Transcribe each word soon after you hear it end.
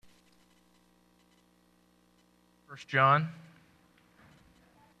1 John.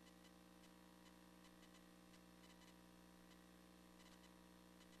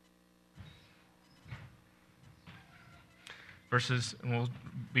 And we'll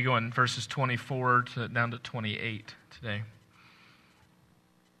be going verses 24 down to 28 today.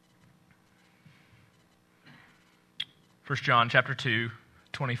 1 John chapter 2,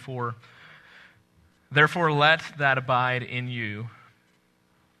 24. Therefore let that abide in you,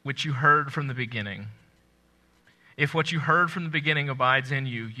 which you heard from the beginning. If what you heard from the beginning abides in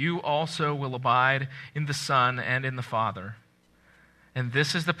you, you also will abide in the Son and in the Father. And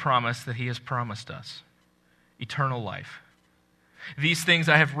this is the promise that he has promised us, eternal life. These things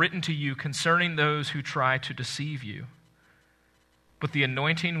I have written to you concerning those who try to deceive you. But the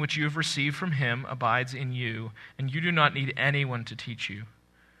anointing which you have received from him abides in you, and you do not need anyone to teach you.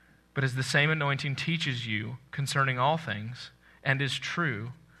 But as the same anointing teaches you concerning all things, and is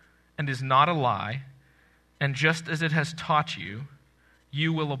true, and is not a lie, and just as it has taught you,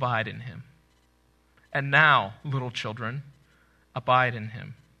 you will abide in him. And now, little children, abide in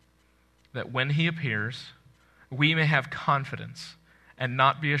him, that when he appears, we may have confidence and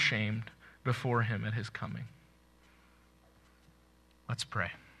not be ashamed before him at his coming. Let's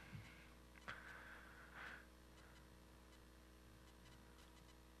pray.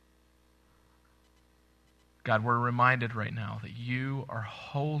 God, we're reminded right now that you are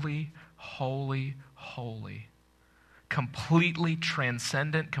holy, holy, holy, completely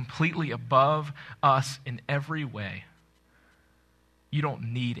transcendent, completely above us in every way. You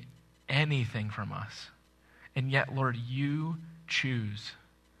don't need anything from us. And yet, Lord, you choose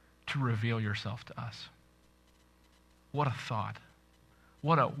to reveal yourself to us. What a thought.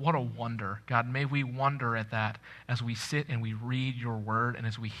 What a wonder. God, may we wonder at that as we sit and we read your word and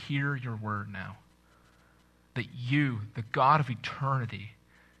as we hear your word now. That you, the God of eternity,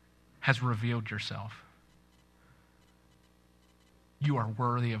 has revealed yourself. You are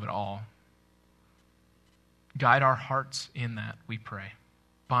worthy of it all. Guide our hearts in that, we pray.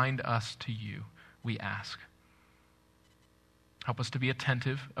 Bind us to you, we ask. Help us to be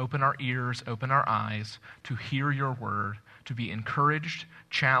attentive, open our ears, open our eyes to hear your word, to be encouraged,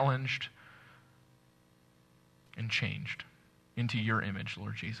 challenged, and changed into your image,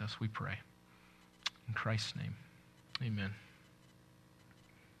 Lord Jesus, we pray. In Christ's name, amen.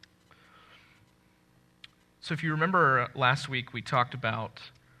 So if you remember last week, we talked about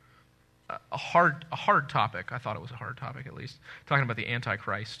a hard topic. I thought it was a hard topic, at least. Talking about the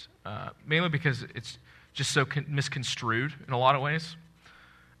Antichrist, mainly because it's just so misconstrued in a lot of ways.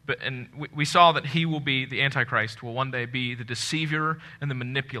 And we saw that he will be, the Antichrist will one day be the deceiver and the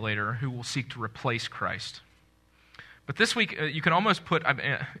manipulator who will seek to replace Christ. But this week, you can almost put,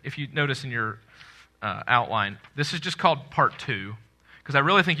 if you notice in your outline, this is just called part 2, because I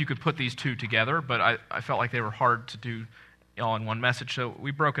really think you could put these two together, but I felt like they were hard to do all in one message, so we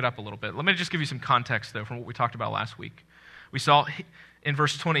broke it up a little bit. Let me just give you some context, though, from what we talked about last week. We saw in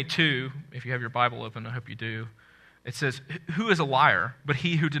verse 22, if you have your Bible open, I hope you do, it says, "Who is a liar but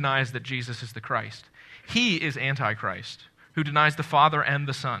he who denies that Jesus is the Christ? He is Antichrist, who denies the Father and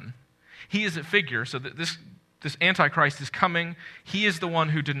the Son. He is a figure," so that this Antichrist is coming. He is the one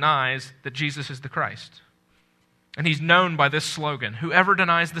who denies that Jesus is the Christ. And he's known by this slogan, "Whoever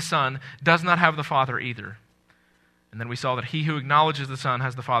denies the Son does not have the Father either." And then we saw that he who acknowledges the Son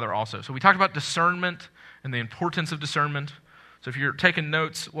has the Father also. So we talked about discernment and the importance of discernment. So if you're taking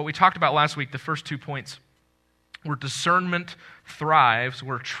notes, what we talked about last week, the first 2 points, were discernment thrives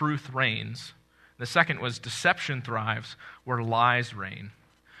where truth reigns. The second was deception thrives where lies reign.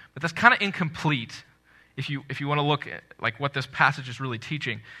 But that's kind of incomplete if you want to look at like what this passage is really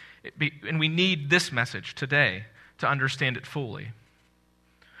teaching. And we need this message today to understand it fully.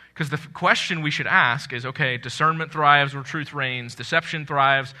 Because the question we should ask is, okay, discernment thrives where truth reigns, deception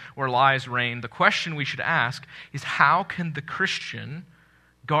thrives where lies reign. The question we should ask is, how can the Christian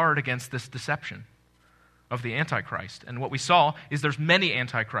guard against this deception of the Antichrist? And what we saw is there's many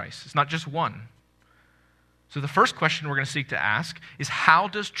Antichrists. It's not just one. So the first question we're going to seek to ask is, how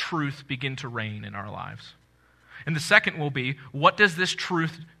does truth begin to reign in our lives? And the second will be, what does this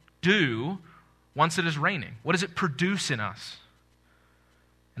truth do once it is reigning? What does it produce in us?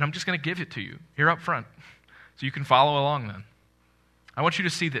 And I'm just going to give it to you here up front so you can follow along then. I want you to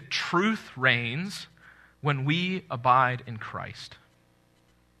see that truth reigns when we abide in Christ.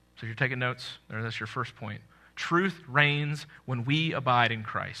 So if you're taking notes, that's your first point. Truth reigns when we abide in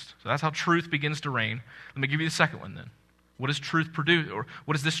Christ. So that's how truth begins to reign. Let me give you the second one then. What does truth produce, or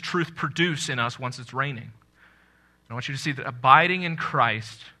what does this truth produce in us once it's reigning? And I want you to see that abiding in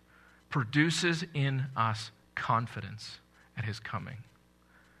Christ produces in us confidence at his coming.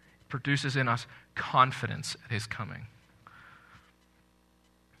 produces in us confidence at his coming.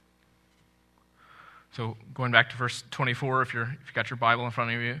 So going back to verse 24, if you've got your Bible in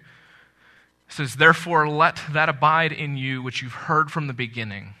front of you, it says, "Therefore let that abide in you which you've heard from the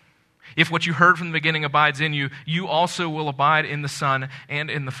beginning. If what you heard from the beginning abides in you, you also will abide in the Son and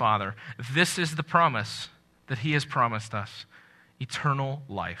in the Father. This is the promise that he has promised us, eternal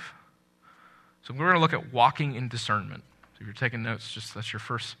life." So we're going to look at walking in discernment. So if you're taking notes, that's your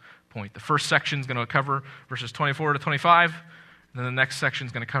first point. The first section is going to cover verses 24 to 25, and then the next section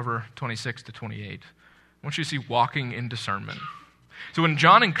is going to cover 26 to 28. I want you to see walking in discernment. So when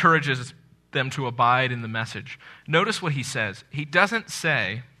John encourages them to abide in the message, notice what he says. He doesn't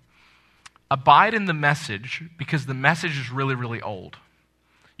say, abide in the message because the message is really, really old.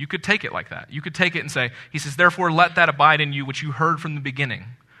 You could take it like that. You could take it and say, he says, "Therefore let that abide in you which you heard from the beginning."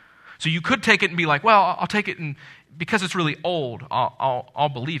 So you could take it and be like, well, I'll take it, and because it's really old,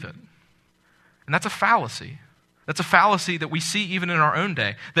 I'll believe it. And that's a fallacy. That's a fallacy that we see even in our own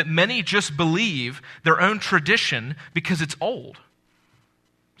day, that many just believe their own tradition because it's old.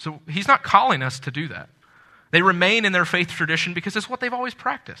 So he's not calling us to do that. They remain in their faith tradition because it's what they've always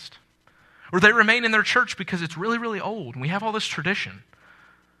practiced. Or they remain in their church because it's really, really old, and we have all this tradition.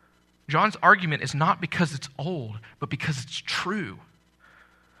 John's argument is not because it's old, but because it's true.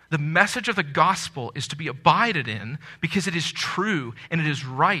 The message of the gospel is to be abided in because it is true and it is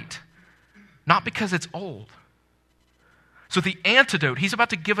right, not because it's old. So the antidote, he's about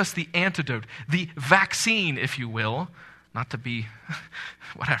to give us the antidote, the vaccine, if you will, not to be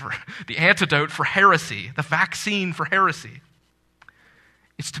whatever, the antidote for heresy, the vaccine for heresy.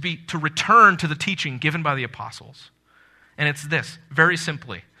 It's to return to the teaching given by the apostles. And it's this, very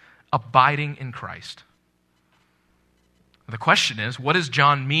simply, abiding in Christ. The question is, what does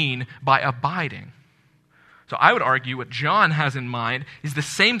John mean by abiding? So I would argue what John has in mind is the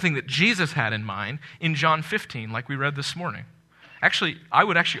same thing that Jesus had in mind in John 15, like we read this morning. Actually, I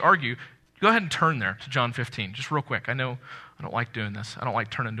would argue, go ahead and turn there to John 15, just real quick. I know I don't like doing this. I don't like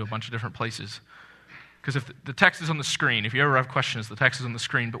turning to a bunch of different places. Because if the text is on the screen, if you ever have questions, the text is on the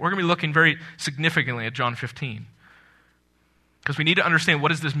screen. But we're going to be looking very significantly at John 15. Because we need to understand, what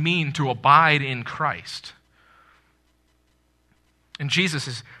does this mean to abide in Christ? And Jesus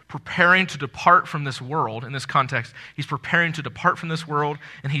is preparing to depart from this world. In this context, he's preparing to depart from this world,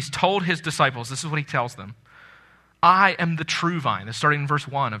 and he's told his disciples, this is what he tells them. "I am the true vine." This is starting in verse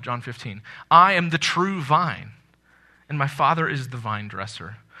 1 of John 15. "I am the true vine, and my Father is the vine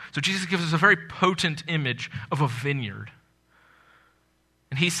dresser." So Jesus gives us a very potent image of a vineyard.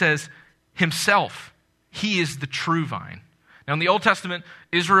 And he says himself, he is the true vine. Now in the Old Testament,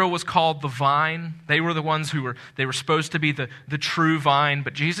 Israel was called the vine. They were the ones they were supposed to be the true vine.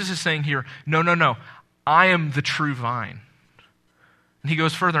 But Jesus is saying here, no, I am the true vine. And he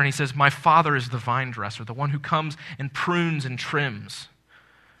goes further and he says, "My Father is the vine dresser, the one who comes and prunes and trims."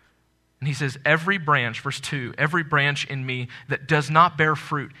 And he says, "Every branch," verse 2, "every branch in me that does not bear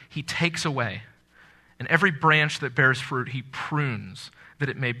fruit, he takes away. And every branch that bears fruit, he prunes, that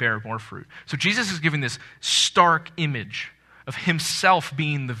it may bear more fruit." So Jesus is giving this stark image of himself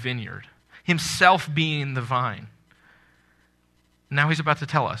being the vineyard, himself being the vine. Now he's about to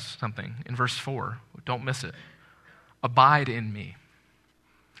tell us something in verse 4. Don't miss it. "Abide in me,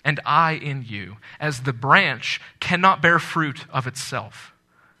 and I in you, as the branch cannot bear fruit of itself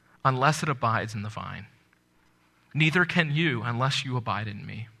unless it abides in the vine. Neither can you unless you abide in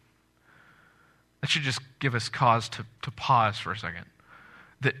me." That should just give us cause to pause for a second.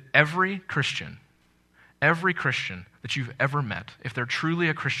 That every Christian that you've ever met, if they're truly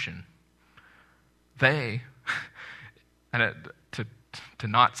a Christian, they, and to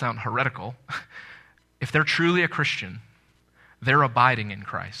not sound heretical, if they're truly a Christian, they're abiding in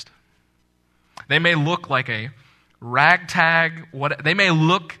Christ. They may look like a ragtag,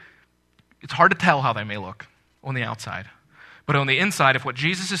 it's hard to tell how they may look on the outside. But on the inside, if what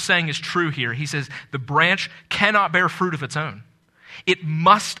Jesus is saying is true here, he says the branch cannot bear fruit of its own. It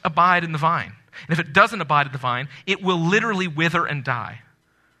must abide in the vine. And if it doesn't abide in the vine, it will literally wither and die.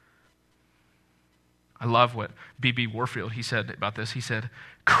 I love what B.B. Warfield, he said about this. He said,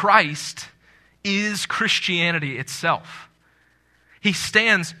 "Christ is Christianity itself. He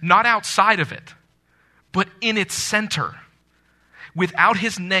stands not outside of it, but in its center. Without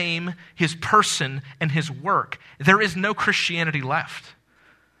his name, his person, and his work, there is no Christianity left.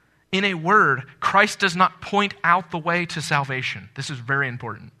 In a word, Christ does not point out the way to salvation." This is very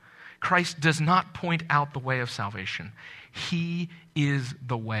important. Christ does not point out the way of salvation. He is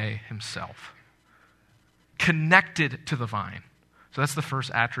the way himself, connected to the vine. So that's the first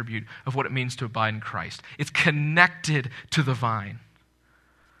attribute of what it means to abide in Christ. It's connected to the vine.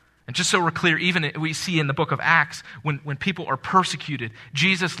 And just so we're clear, even we see in the book of Acts, when people are persecuted,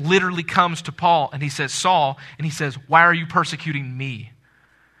 Jesus literally comes to Paul and he says, Saul, and he says, why are you persecuting me?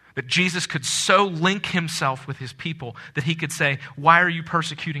 That Jesus could so link himself with his people that he could say, why are you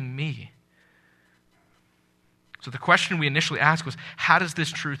persecuting me? So the question we initially asked was, how does this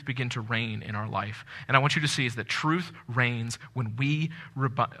truth begin to reign in our life? And I want you to see is that truth reigns when we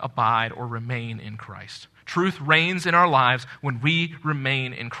abide or remain in Christ. Truth reigns in our lives when we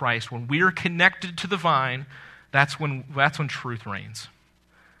remain in Christ. When we are connected to the vine, that's when truth reigns.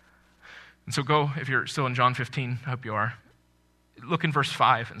 And so go, if you're still in John 15, I hope you are, look in verse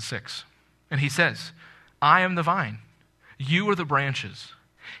 5 and 6. And he says, I am the vine, you are the branches.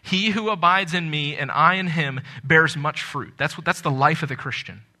 He who abides in me and I in him bears much fruit. That's the life of the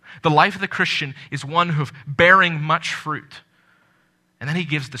Christian. The life of the Christian is one of bearing much fruit. And then he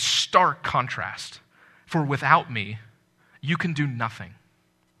gives the stark contrast. For without me, you can do nothing.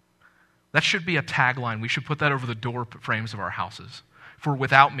 That should be a tagline. We should put that over the door frames of our houses. For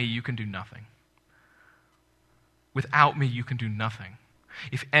without me, you can do nothing. Without me, you can do nothing.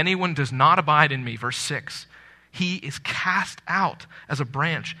 If anyone does not abide in me, verse 6, he is cast out as a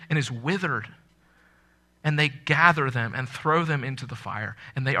branch and is withered. And they gather them and throw them into the fire,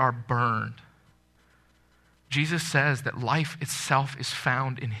 and they are burned. Jesus says that life itself is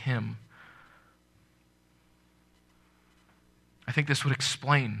found in him. I think this would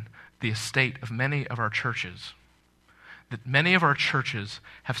explain the estate of many of our churches. That many of our churches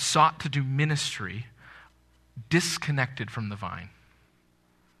have sought to do ministry disconnected from the vine.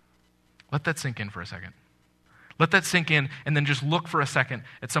 Let that sink in for a second. Let that sink in, and then just look for a second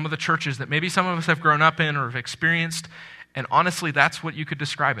at some of the churches that maybe some of us have grown up in or have experienced, and honestly, that's what you could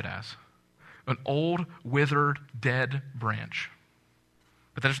describe it as. An old, withered, dead branch.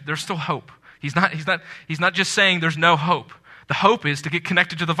 But there's still hope. He's not just saying there's no hope. The hope is to get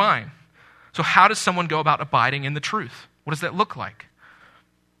connected to the vine. So how does someone go about abiding in the truth? What does that look like?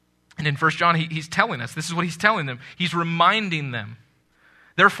 And in 1 John, he's telling us, this is what he's telling them. He's reminding them.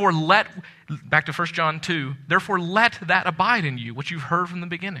 Therefore, back to 1 John 2, therefore let that abide in you, which you've heard from the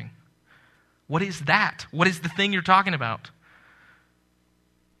beginning. What is that? What is the thing you're talking about?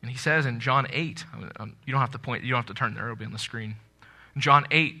 And he says in John 8, you don't have to turn there, it'll be on the screen. John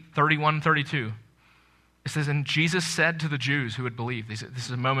 8, 31, 32. It says, and Jesus said to the Jews who had believed, this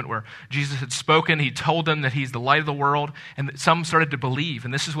is a moment where Jesus had spoken, he told them that he's the light of the world, and some started to believe.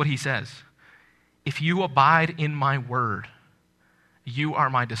 And this is what he says, if you abide in my word, you are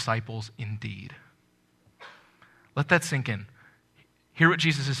my disciples indeed. Let that sink in. Hear what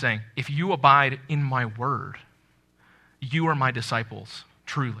Jesus is saying. If you abide in my word, you are my disciples,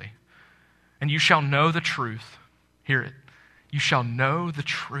 truly. And you shall know the truth. Hear it. You shall know the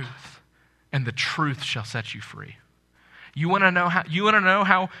truth, and the truth shall set you free. You want to know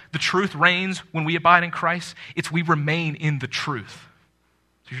how the truth reigns when we abide in Christ? It's we remain in the truth.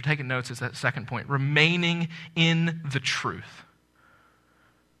 So if you're taking notes, it's that second point. Remaining in the truth.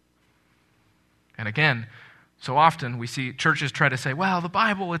 And again, so often we see churches try to say, well, the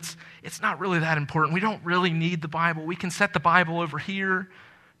Bible, it's not really that important. We don't really need the Bible. We can set the Bible over here.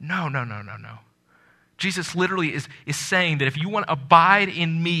 No. Jesus literally is saying that if you want to abide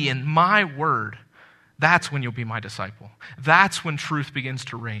in me and my word, that's when you'll be my disciple. That's when truth begins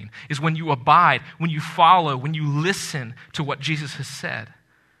to reign, is when you abide, when you follow, when you listen to what Jesus has said.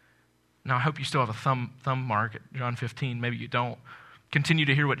 Now, I hope you still have a thumb mark at John 15. Maybe you don't. Continue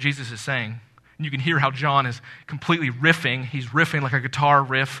to hear what Jesus is saying. And you can hear how John is completely riffing. He's riffing like a guitar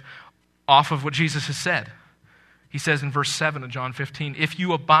riff off of what Jesus has said. He says in verse 7 of John 15, if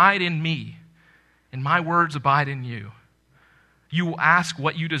you abide in me, and my words abide in you, you will ask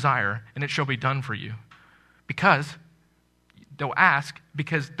what you desire, and it shall be done for you. Because they'll ask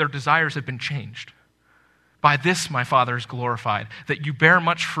because their desires have been changed. By this my Father is glorified, that you bear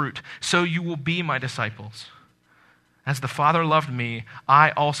much fruit, so you will be my disciples. As the Father loved me,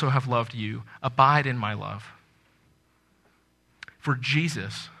 I also have loved you. Abide in my love. For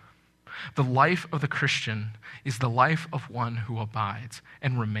Jesus, the life of the Christian is the life of one who abides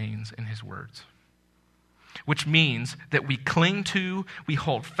and remains in his words. Which means that we cling to, we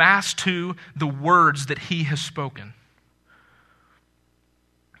hold fast to the words that he has spoken.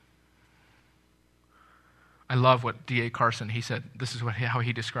 I love what D.A. Carson, he said, this is how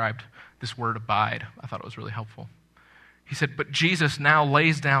he described this word abide. I thought it was really helpful. He said, but Jesus now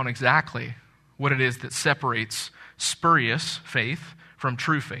lays down exactly what it is that separates spurious faith from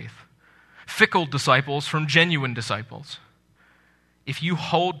true faith, fickle disciples from genuine disciples. If you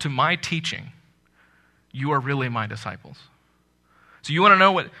hold to my teaching, you are really my disciples. So you want to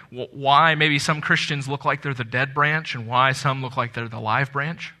know why maybe some Christians look like they're the dead branch and why some look like they're the live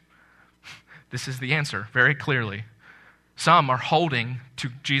branch? This is the answer, very clearly. Some are holding to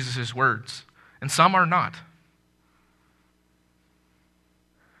Jesus' words, and some are not.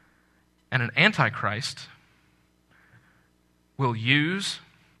 And an antichrist will use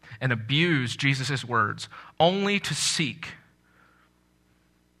and abuse Jesus' words only to seek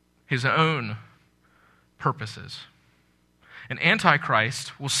his own purposes. An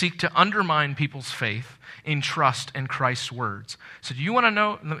antichrist will seek to undermine people's faith in trust in Christ's words. So do you want to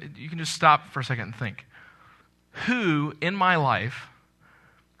know? You can just stop for a second and think. Who in my life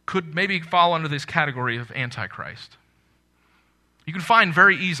could maybe fall under this category of antichrist? You can find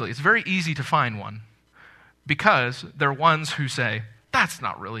very easily. It's very easy to find one because they're ones who say, that's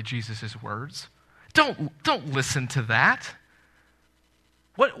not really Jesus' words. Don't listen to that.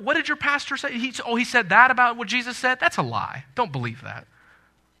 What did your pastor say? He said that about what Jesus said? That's a lie. Don't believe that.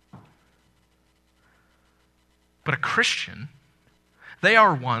 But a Christian, they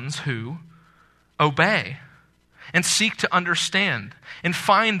are ones who obey and seek to understand and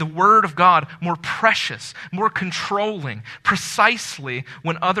find the Word of God more precious, more controlling, precisely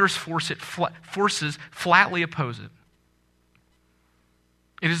when others forces flatly oppose it.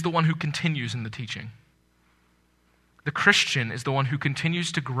 It is the one who continues in the teaching. The Christian is the one who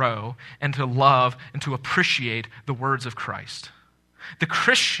continues to grow and to love and to appreciate the words of Christ. The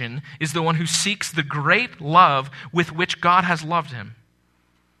Christian is the one who seeks the great love with which God has loved him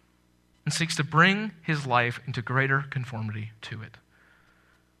and seeks to bring his life into greater conformity to it.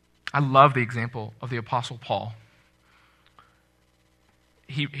 I love the example of the Apostle Paul.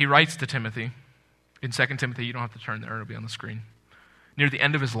 He writes to Timothy, in 2 Timothy, you don't have to turn there, it'll be on the screen, near the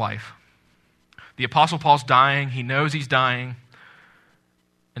end of his life. The Apostle Paul's dying. He knows he's dying.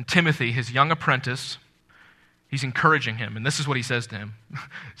 And Timothy, his young apprentice, he's encouraging him. And this is what he says to him.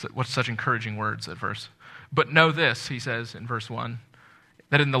 What such encouraging words at verse. But know this, he says in verse 1,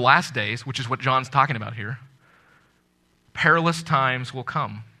 that in the last days, which is what John's talking about here, perilous times will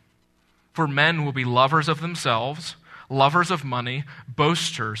come. For men will be lovers of themselves, lovers of money,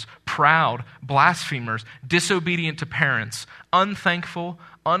 boasters, proud, blasphemers, disobedient to parents, unthankful,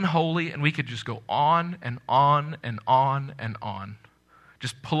 unholy, and we could just go on and on and on and on.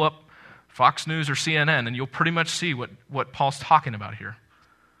 Just pull up Fox News or CNN and you'll pretty much see what Paul's talking about here.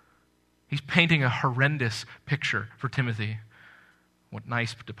 He's painting a horrendous picture for Timothy. What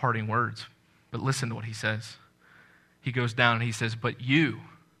nice departing words. But listen to what he says. He goes down and he says, but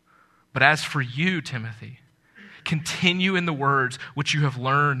as for you, Timothy, continue in the words which you have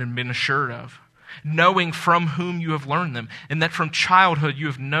learned and been assured of, knowing from whom you have learned them, and that from childhood you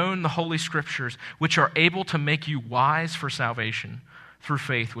have known the Holy Scriptures, which are able to make you wise for salvation through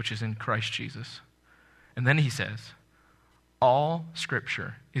faith which is in Christ Jesus. And then he says, all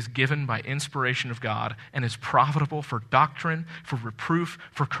Scripture is given by inspiration of God and is profitable for doctrine, for reproof,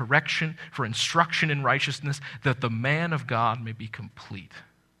 for correction, for instruction in righteousness, that the man of God may be complete.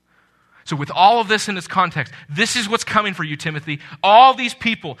 So with all of this in its context, this is what's coming for you, Timothy. All these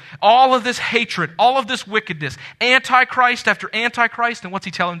people, all of this hatred, all of this wickedness, Antichrist after Antichrist, and what's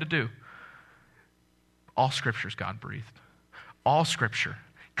he telling them to do? All Scripture is God-breathed. All Scripture.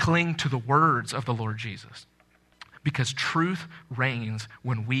 Cling to the words of the Lord Jesus. Because truth reigns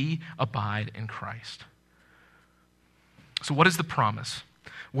when we abide in Christ. So what is the promise?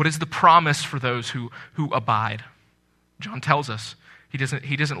 What is the promise for those who abide? John tells us. He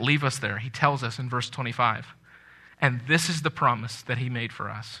doesn't leave us there. He tells us in verse 25. And this is the promise that he made for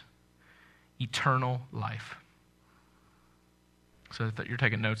us. Eternal life. So that you're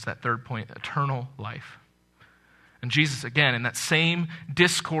taking notes, that third point, eternal life. And Jesus, again, in that same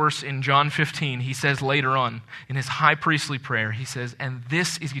discourse in John 15, he says later on, in his high priestly prayer, he says, and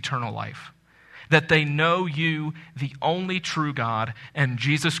this is eternal life, that they know you, the only true God, and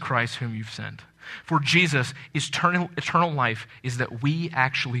Jesus Christ whom you've sent. For Jesus, eternal life is that we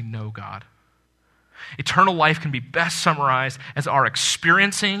actually know God. Eternal life can be best summarized as our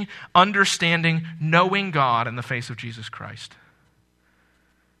experiencing, understanding, knowing God in the face of Jesus Christ.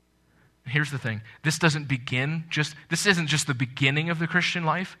 Here's the thing. This isn't just the beginning of the Christian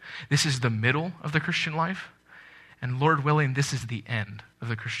life. This is the middle of the Christian life. And Lord willing, this is the end of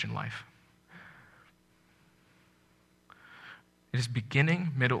the Christian life. It is beginning,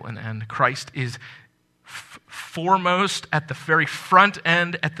 middle, and end. Christ is foremost at the very front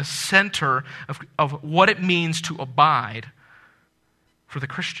end, at the center of what it means to abide for the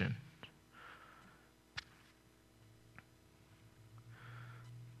Christian.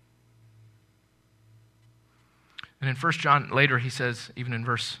 And in 1 John later, he says, even in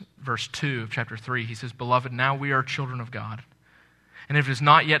verse 2 of chapter 3, he says, Beloved, now we are children of God. And if it has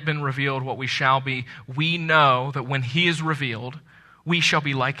not yet been revealed what we shall be, we know that when he is revealed, we shall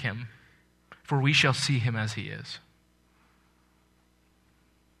be like him. for we shall see him as he is.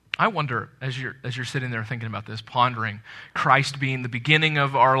 I wonder, as you're sitting there thinking about this, pondering Christ being the beginning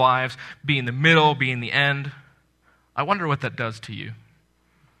of our lives, being the middle, being the end, I wonder what that does to you.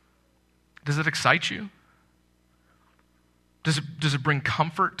 Does it excite you? Does it bring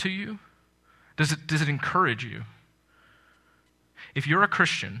comfort to you? Does it encourage you? If you're a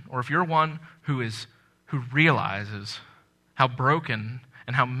Christian, or if you're one who realizes how broken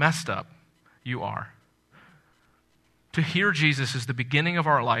and how messed up you are, to hear Jesus is the beginning of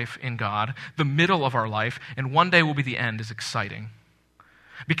our life in God, the middle of our life, and one day will be the end is exciting.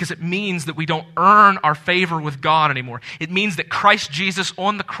 Because it means that we don't earn our favor with God anymore. It means that Christ Jesus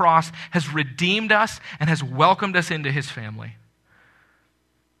on the cross has redeemed us and has welcomed us into his family.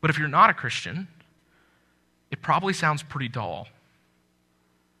 But if you're not a Christian, it probably sounds pretty dull.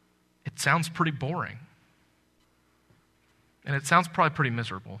 It sounds pretty boring. And it sounds probably pretty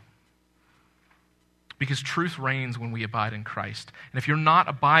miserable. Because truth reigns when we abide in Christ. And if you're not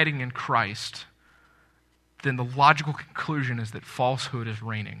abiding in Christ, then the logical conclusion is that falsehood is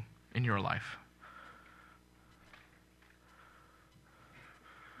reigning in your life.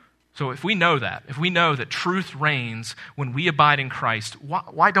 So if we know that truth reigns when we abide in Christ,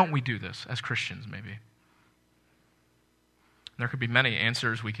 why don't we do this as Christians maybe? There could be many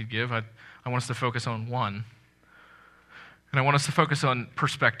answers we could give. I want us to focus on one. And I want us to focus on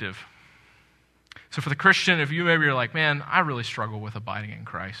perspective. So for the Christian, if you maybe are like, man, I really struggle with abiding in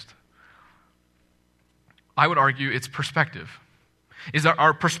Christ, I would argue it's perspective. Is that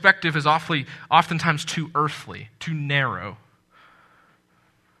our perspective is oftentimes too earthly, too narrow.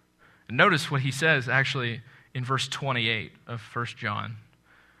 And notice what he says actually in verse 28 of 1 John.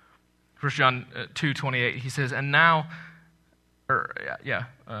 1 John 2:28, he says, and now,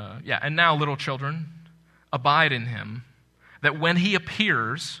 little children, abide in him, that when he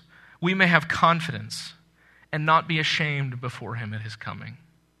appears, we may have confidence and not be ashamed before him at his coming.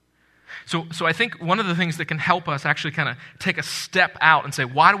 So I think one of the things that can help us actually kind of take a step out and say,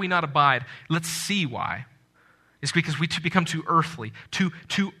 why do we not abide? Let's see why. It's because we become too earthly, too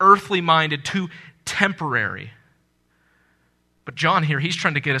earthly minded, too temporary. But John here, he's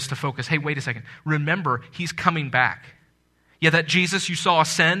trying to get us to focus. Hey, wait a second. Remember, he's coming back. Yeah, that Jesus you saw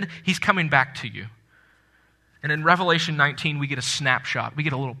ascend, he's coming back to you. And in Revelation 19, we get a snapshot. We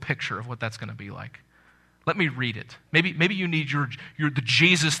get a little picture of what that's going to be like. Let me read it. Maybe you need the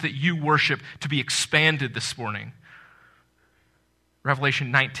Jesus that you worship to be expanded this morning.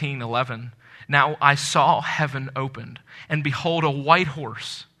 Revelation 19:11. Now I saw heaven opened, and behold, a white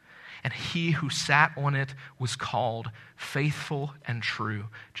horse, and he who sat on it was called Faithful and True.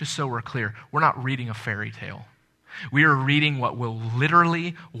 Just so we're clear, we're not reading a fairy tale. We are reading what will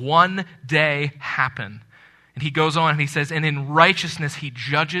literally one day happen. And he goes on and he says, and in righteousness he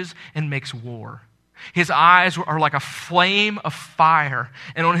judges and makes war. His eyes are like a flame of fire,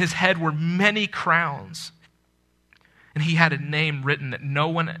 and on his head were many crowns. And he had a name written that no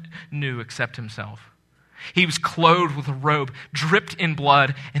one knew except himself. He was clothed with a robe dripped in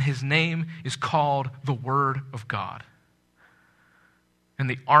blood, and his name is called the Word of God. And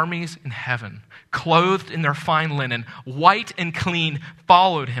the armies in heaven, clothed in their fine linen, white and clean,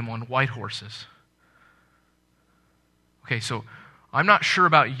 followed him on white horses. Okay, so I'm not sure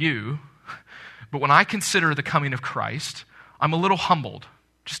about you, but when I consider the coming of Christ, I'm a little humbled,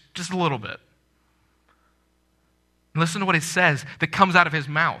 just a little bit. And listen to what it says that comes out of his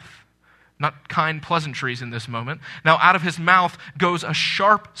mouth. Not kind pleasantries in this moment. Now out of his mouth goes a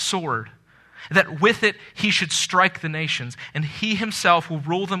sharp sword, that with it he should strike the nations, and he himself will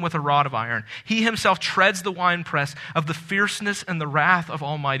rule them with a rod of iron. He himself treads the winepress of the fierceness and the wrath of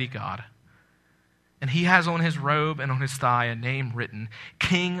Almighty God. And he has on his robe and on his thigh a name written,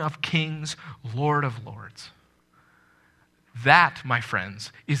 King of Kings, Lord of Lords. That, my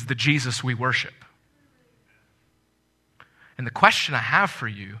friends, is the Jesus we worship. And the question I have for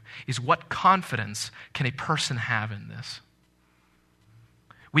you is, what confidence can a person have in this?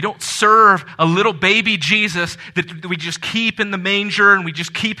 We don't serve a little baby Jesus that we just keep in the manger and we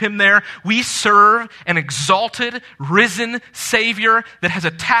just keep him there. We serve an exalted, risen Savior that has a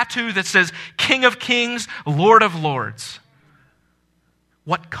tattoo that says, King of Kings, Lord of Lords.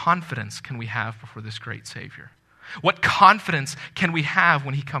 What confidence can we have before this great Savior? What confidence can we have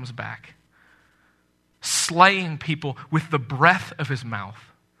when he comes back? Slaying people with the breath of his mouth.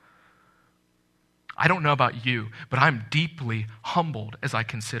 I don't know about you, but I'm deeply humbled as I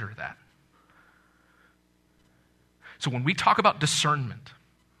consider that. So when we talk about discernment,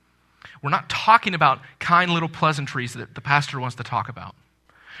 we're not talking about kind little pleasantries that the pastor wants to talk about.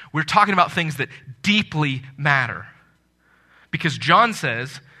 We're talking about things that deeply matter. Because John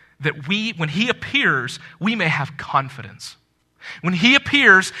says that when he appears, we may have confidence. When he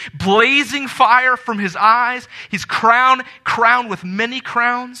appears, blazing fire from his eyes, his crowned with many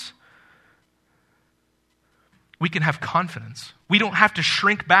crowns, we can have confidence. We don't have to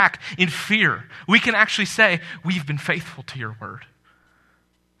shrink back in fear. We can actually say, we've been faithful to your word.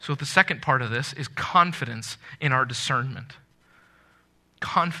 So the second part of this is confidence in our discernment.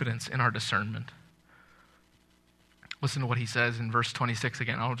 Confidence in our discernment. Listen to what he says in verse 26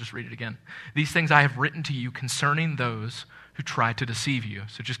 again. I'll just read it again. These things I have written to you concerning those who try to deceive you.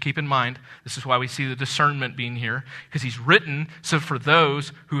 So just keep in mind, this is why we see the discernment being here, because he's written so for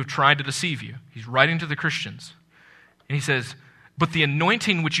those who have tried to deceive you. He's writing to the Christians. And he says, but the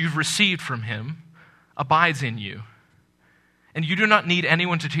anointing which you've received from him abides in you, and you do not need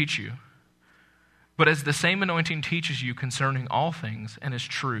anyone to teach you. But as the same anointing teaches you concerning all things, and is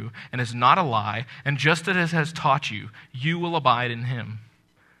true, and is not a lie, and just as it has taught you, you will abide in him.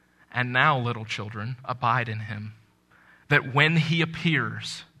 And now, little children, abide in him, that when he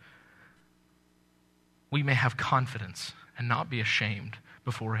appears, we may have confidence and not be ashamed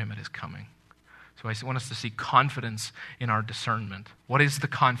before him at his coming. So I want us to see confidence in our discernment. What is the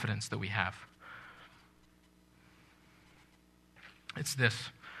confidence that we have? It's this.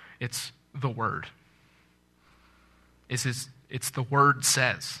 It's the word. It's the word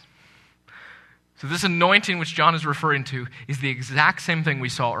says. So this anointing which John is referring to is the exact same thing we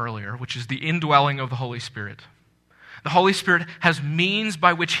saw earlier, which is the indwelling of the Holy Spirit. The Holy Spirit has means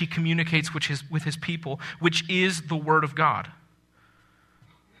by which he communicates with his people, which is the word of God.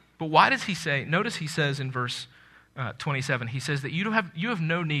 But why does he say, notice he says in verse 27, he says that you have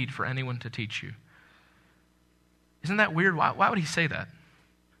no need for anyone to teach you. Isn't that weird? Why would he say that?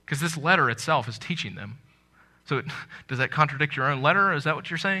 Because this letter itself is teaching them. So does that contradict your own letter? Is that what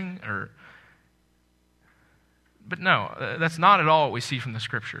you're saying? But no, that's not at all what we see from the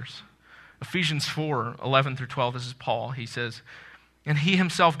Scriptures. Ephesians 4:11 through 12, this is Paul. He says, and he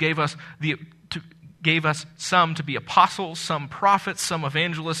himself gave us some to be apostles, some prophets, some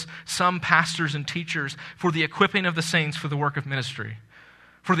evangelists, some pastors and teachers for the equipping of the saints for the work of ministry,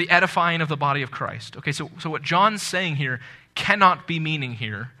 for the edifying of the body of Christ. Okay, so what John's saying here cannot be meaning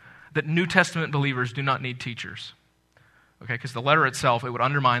here that New Testament believers do not need teachers. Okay, because the letter itself, it would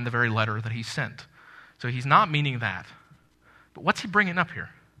undermine the very letter that he sent. So he's not meaning that. But what's he bringing up here?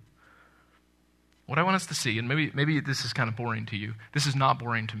 What I want us to see, and maybe this is kind of boring to you. This is not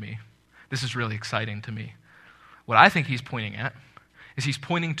boring to me. This is really exciting to me. What I think he's pointing at is he's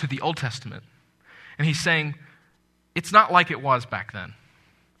pointing to the Old Testament. And he's saying, it's not like it was back then.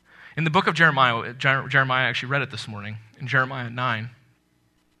 In the book of Jeremiah, Jeremiah actually read it this morning, in Jeremiah 9,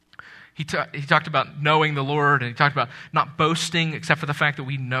 he talked about knowing the Lord, and he talked about not boasting except for the fact that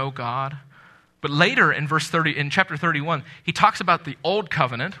we know God. But later in in chapter 31, he talks about the old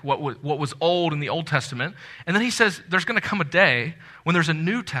covenant, what was old in the Old Testament, and then he says there's going to come a day when there's a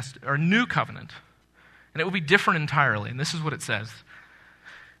new covenant, and it will be different entirely. And this is what it says.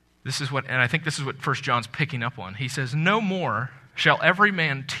 And I think this is what 1 John's picking up on. He says, "No more shall every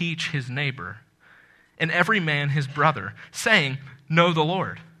man teach his neighbor, and every man his brother, saying, 'Know the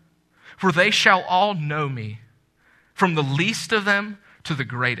Lord,' for they shall all know me, from the least of them to the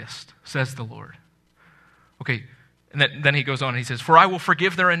greatest, says the Lord." Okay, and then he goes on and he says, "For I will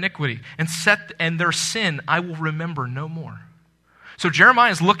forgive their iniquity, and their sin I will remember no more." So Jeremiah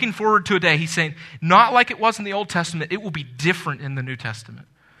is looking forward to a day. He's saying, not like it was in the Old Testament, it will be different in the New Testament.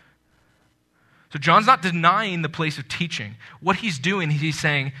 So John's not denying the place of teaching. What he's doing, he's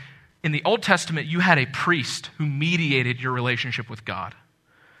saying, in the Old Testament, you had a priest who mediated your relationship with God.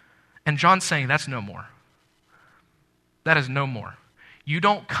 And John's saying that's no more. That is no more. We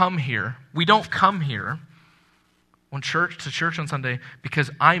don't come here to church on Sunday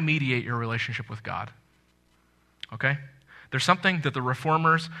because I mediate your relationship with God. Okay? There's something that the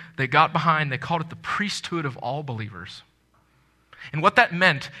Reformers, they got behind, they called it the priesthood of all believers. And what that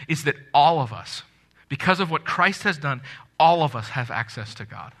meant is that all of us, because of what Christ has done, all of us have access to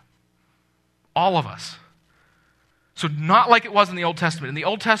God. All of us. So not like it was in the Old Testament. In the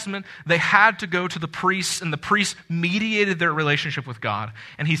Old Testament, they had to go to the priests, and the priests mediated their relationship with God.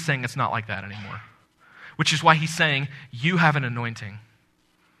 And he's saying it's not like that anymore. Which is why he's saying, you have an anointing.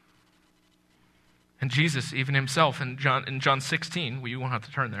 And Jesus, even himself, in John 16, you won't have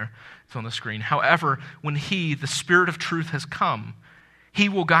to turn there, it's on the screen. However, when he, the Spirit of truth, has come, he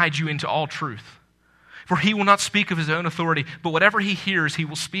will guide you into all truth. For he will not speak of his own authority, but whatever he hears, he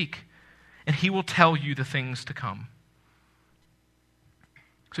will speak. And he will tell you the things to come.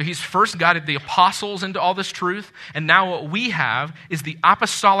 So he's first guided the apostles into all this truth, and now what we have is the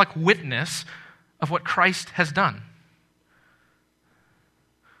apostolic witness of what Christ has done.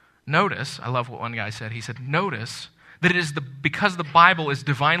 Notice, I love what one guy said. He said, notice that it is because the Bible is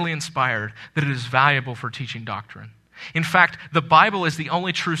divinely inspired that it is valuable for teaching doctrine. In fact, the Bible is the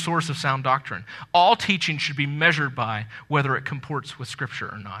only true source of sound doctrine. All teaching should be measured by whether it comports with Scripture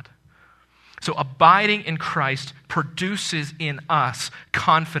or not. So abiding in Christ produces in us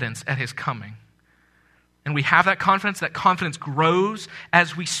confidence at his coming. And we have that confidence. That confidence grows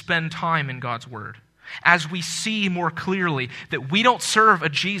as we spend time in God's Word. As we see more clearly that we don't serve a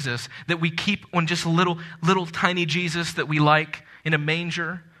Jesus that we keep on just a little tiny Jesus that we like in a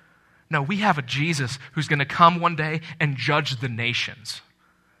manger. No, we have a Jesus who's going to come one day and judge the nations.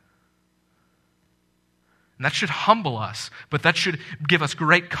 And that should humble us, but that should give us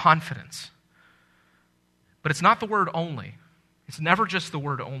great confidence. But it's not the word only. It's never just the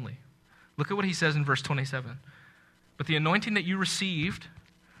word only. Look at what he says in verse 27. But the anointing that you received,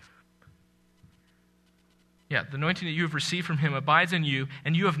 the anointing that you have received from him abides in you,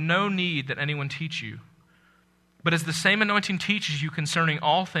 and you have no need that anyone teach you. But as the same anointing teaches you concerning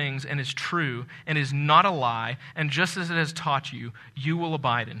all things and is true and is not a lie, and just as it has taught you, you will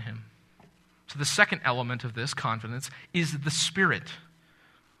abide in him. So the second element of this confidence is the Spirit.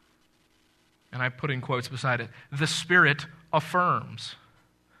 And I put in quotes beside it, the Spirit affirms.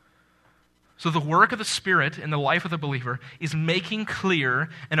 So the work of the Spirit in the life of the believer is making clear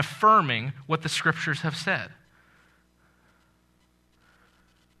and affirming what the Scriptures have said.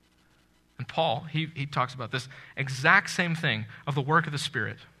 And Paul, he talks about this exact same thing of the work of the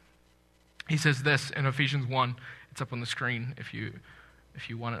Spirit. He says this in Ephesians 1. It's up on the screen if you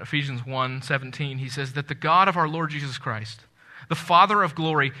want it. Ephesians 1:17. He says that the God of our Lord Jesus Christ, the Father of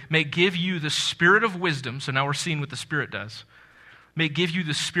glory, may give you the spirit of wisdom. So now we're seeing what the Spirit does. May give you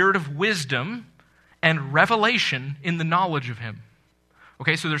the spirit of wisdom and revelation in the knowledge of him.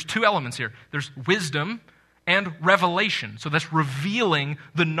 Okay, so there's two elements here. There's wisdom and revelation. So that's revealing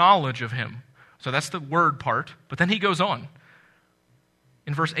the knowledge of him. So that's the word part. But then he goes on.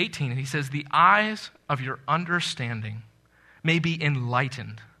 In verse 18, he says, the eyes of your understanding may be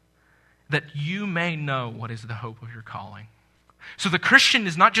enlightened, that you may know what is the hope of your calling. So the Christian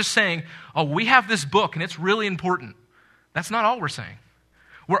is not just saying, oh, we have this book and it's really important. That's not all we're saying.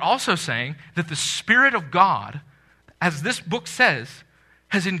 We're also saying that the Spirit of God, as this book says,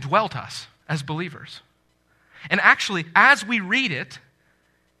 has indwelt us as believers. And actually, as we read it,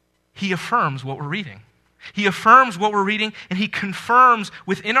 he affirms what we're reading. He affirms what we're reading, and he confirms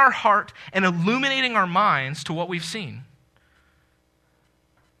within our heart and illuminating our minds to what we've seen.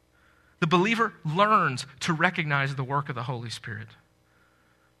 The believer learns to recognize the work of the Holy Spirit.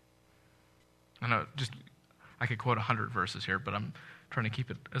 I could quote 100 verses here, but I'm trying to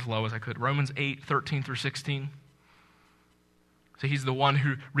keep it as low as I could. Romans 8:13 through 16. So he's the one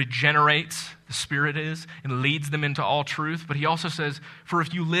who regenerates, the Spirit is, and leads them into all truth. But he also says, for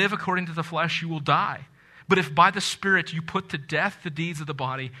if you live according to the flesh, you will die. But if by the Spirit you put to death the deeds of the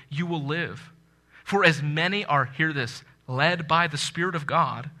body, you will live. For as many are, hear this, led by the Spirit of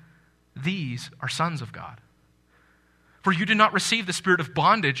God, these are sons of God. For you did not receive the spirit of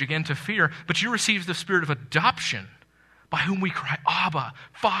bondage again to fear, but you received the spirit of adoption, by whom we cry, Abba,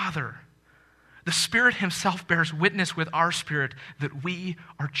 Father. The Spirit himself bears witness with our spirit that we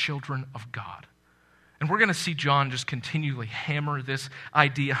are children of God. And we're going to see John just continually hammer this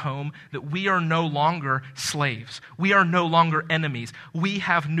idea home that we are no longer slaves. We are no longer enemies. We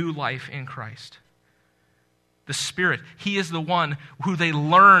have new life in Christ. The Spirit, he is the one who they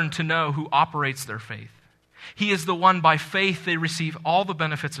learn to know who operates their faith. He is the one by faith they receive all the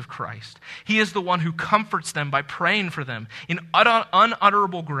benefits of Christ. He is the one who comforts them by praying for them in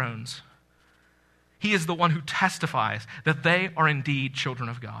unutterable groans. He is the one who testifies that they are indeed children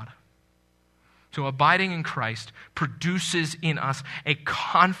of God. So abiding in Christ produces in us a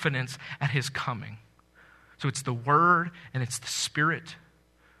confidence at his coming. So it's the Word and it's the Spirit.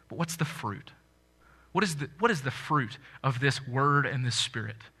 But what's the fruit? What is the fruit of this Word and this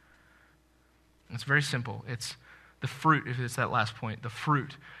Spirit? It's very simple. It's the fruit, if it's that last point, the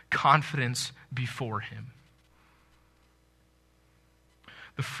fruit, confidence before him.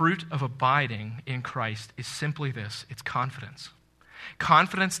 The fruit of abiding in Christ is simply this. It's confidence.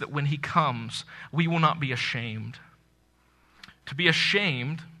 Confidence that when he comes, we will not be ashamed. To be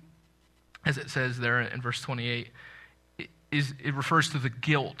ashamed, as it says there in verse 28, it refers to the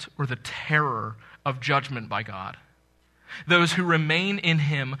guilt or the terror of judgment by God. Those who remain in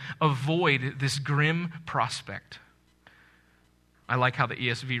him avoid this grim prospect. I like how the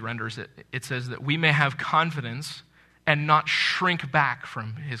ESV renders it. It says that we may have confidence and not shrink back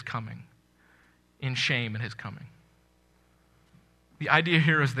from his coming, in shame at his coming. The idea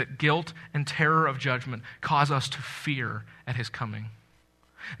here is that guilt and terror of judgment cause us to fear at his coming.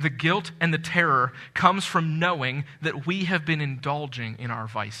 The guilt and the terror comes from knowing that we have been indulging in our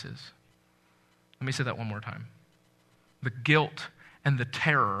vices. Let me say that one more time. The guilt and the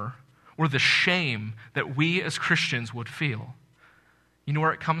terror, or the shame that we as Christians would feel, you know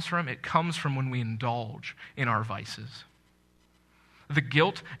where it comes from? It comes from when we indulge in our vices. The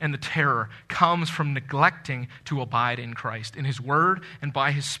guilt and the terror comes from neglecting to abide in Christ, in His Word and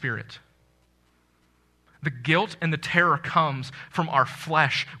by His Spirit. The guilt and the terror comes from our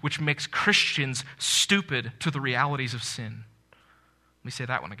flesh, which makes Christians stupid to the realities of sin. Let me say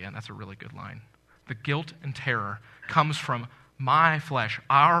that one again. That's a really good line. The guilt and terror comes from my flesh,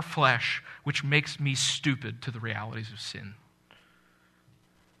 our flesh, which makes me stupid to the realities of sin.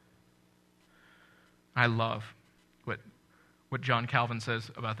 I love what John Calvin says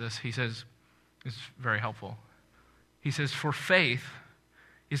about this. He says, it's very helpful. He says, for faith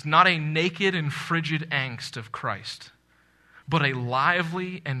is not a naked and frigid angst of Christ, but a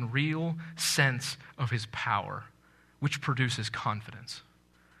lively and real sense of His power, which produces confidence.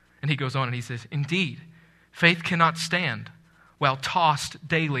 And he goes on and he says, indeed, faith cannot stand while tossed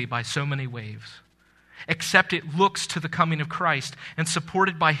daily by so many waves, except it looks to the coming of Christ and,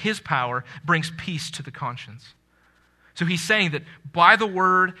 supported by His power, brings peace to the conscience. So he's saying that by the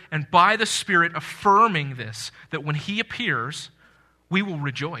Word and by the Spirit affirming this, that when He appears, we will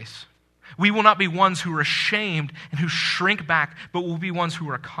rejoice. We will not be ones who are ashamed and who shrink back, but will be ones who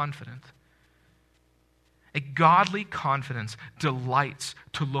are confident. A godly confidence delights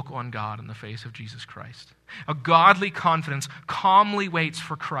to look on God in the face of Jesus Christ. A godly confidence calmly waits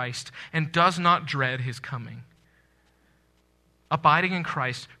for Christ and does not dread His coming. Abiding in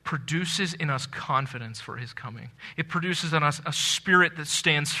Christ produces in us confidence for His coming. It produces in us a spirit that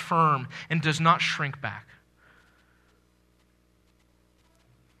stands firm and does not shrink back.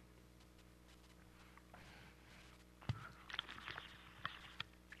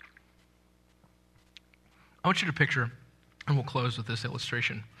 I want you to picture, and we'll close with this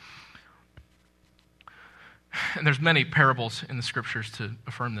illustration. And there's many parables in the Scriptures to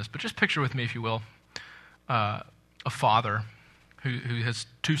affirm this, but just picture with me, if you will, a father who has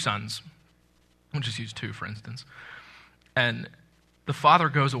two sons. We'll just use two, for instance. And the father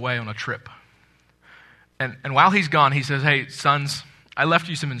goes away on a trip. And while he's gone, he says, hey, sons, I left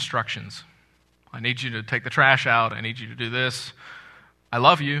you some instructions. I need you to take the trash out. I need you to do this. I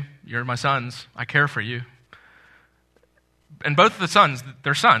love you. You're my sons. I care for you. And both of the sons,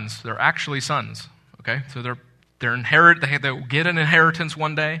 they're sons. They're actually sons. Okay? So they'll get an inheritance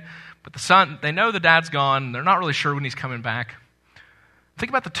one day. But the son, they know the dad's gone. They're not really sure when he's coming back. Think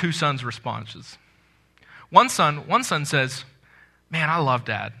about the two sons' responses. One son says, man, I love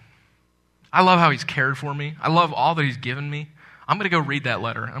Dad. I love how he's cared for me. I love all that he's given me. I'm going to go read that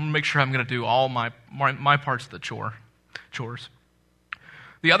letter. I'm going to make sure I'm going to do all my parts of the chores.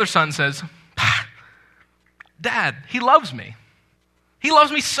 The other son says, Dad, he loves me. He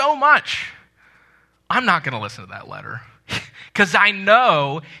loves me so much. I'm not going to listen to that letter because I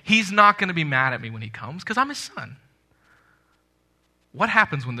know he's not going to be mad at me when he comes because I'm his son. What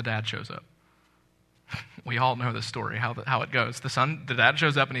happens when the dad shows up? We all know the story, how it goes. The dad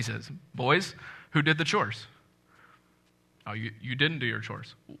shows up and he says, boys, who did the chores? Oh, you didn't do your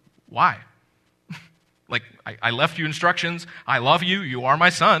chores. Why? I left you instructions. I love you. You are my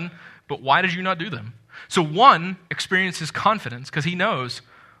son. But why did you not do them? So one experiences confidence because he knows,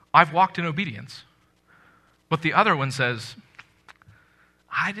 I've walked in obedience. But the other one says,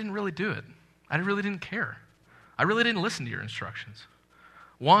 I didn't really do it. I really didn't care. I really didn't listen to your instructions.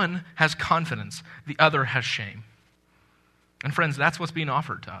 One has confidence. The other has shame. And friends, that's what's being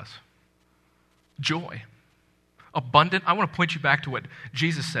offered to us. Joy. Abundant. I want to point you back to what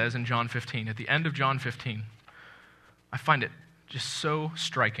Jesus says in John 15. At the end of John 15, I find it just so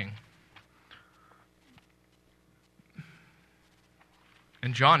striking.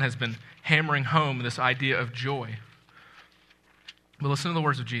 And John has been hammering home this idea of joy. But listen to the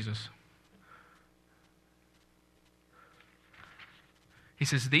words of Jesus. He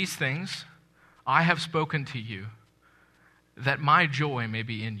says, these things I have spoken to you, that my joy may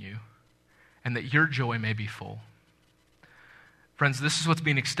be in you, and that your joy may be full. Friends, this is what's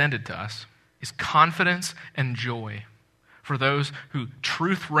being extended to us, is confidence and joy for those who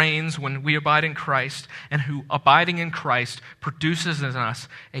truth reigns when we abide in Christ, and who abiding in Christ produces in us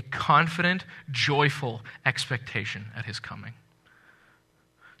a confident, joyful expectation at His coming.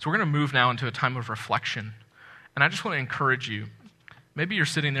 So we're going to move now into a time of reflection. And I just want to encourage you. Maybe you're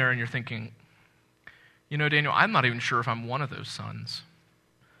sitting there and you're thinking, you know, Daniel, I'm not even sure if I'm one of those sons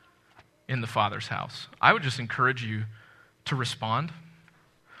in the Father's house. I would just encourage you to respond,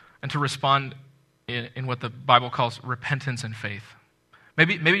 and to respond in what the Bible calls repentance and faith.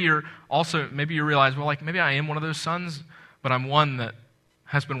 Maybe you realize, well, like maybe I am one of those sons, but I'm one that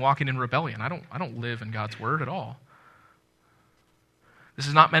has been walking in rebellion. I don't live in God's word at all. This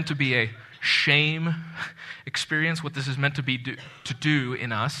is not meant to be a shame experience. What this is meant to do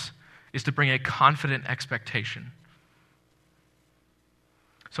in us is to bring a confident expectation.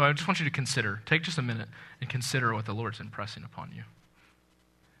 So I just want you to take just a minute and consider what the Lord's impressing upon you.